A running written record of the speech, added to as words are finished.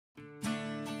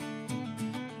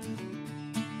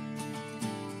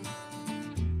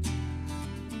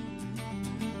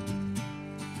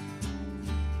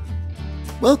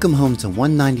Welcome home to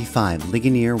 195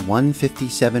 Ligonier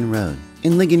 157 Road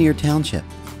in Ligonier Township.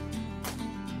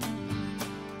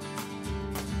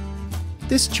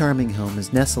 This charming home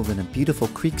is nestled in a beautiful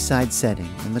creekside setting,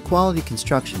 and the quality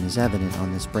construction is evident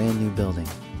on this brand new building.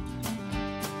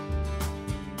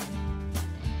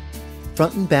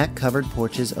 Front and back covered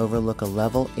porches overlook a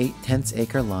level 8/10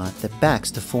 acre lot that backs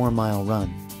to 4 Mile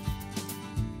Run.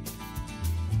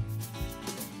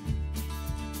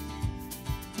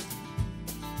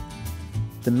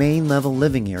 The main level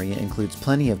living area includes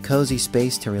plenty of cozy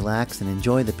space to relax and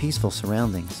enjoy the peaceful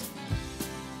surroundings.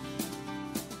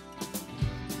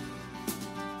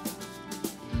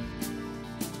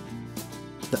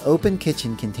 The open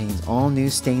kitchen contains all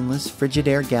new stainless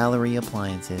Frigidaire gallery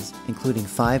appliances, including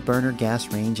 5-burner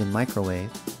gas range and microwave,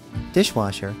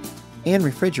 dishwasher, and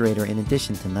refrigerator, in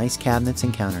addition to nice cabinets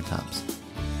and countertops.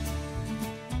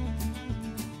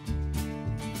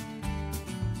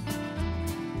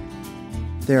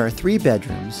 There are 3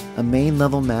 bedrooms, a main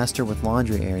level master with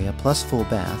laundry area plus full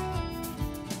bath,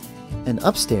 and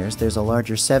upstairs there's a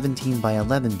larger 17 by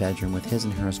 11 bedroom with his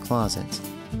and hers closets,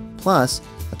 plus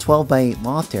a 12 by 8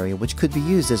 loft area which could be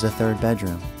used as a 3rd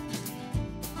bedroom.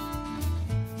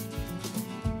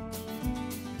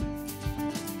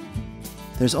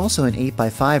 There's also an 8 by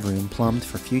 5 room plumbed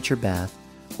for future bath,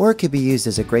 or it could be used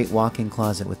as a great walk-in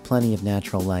closet with plenty of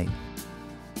natural light.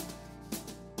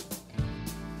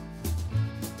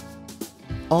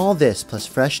 All this plus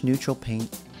fresh neutral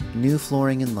paint, new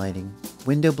flooring and lighting,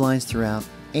 window blinds throughout,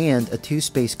 and a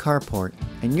 2-space carport,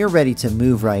 and you're ready to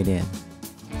move right in.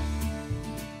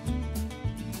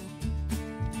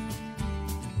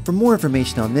 For more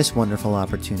information on this wonderful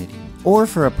opportunity, or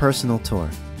for a personal tour,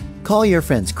 call your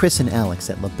friends Chris and Alex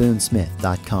at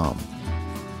laboonsmith.com.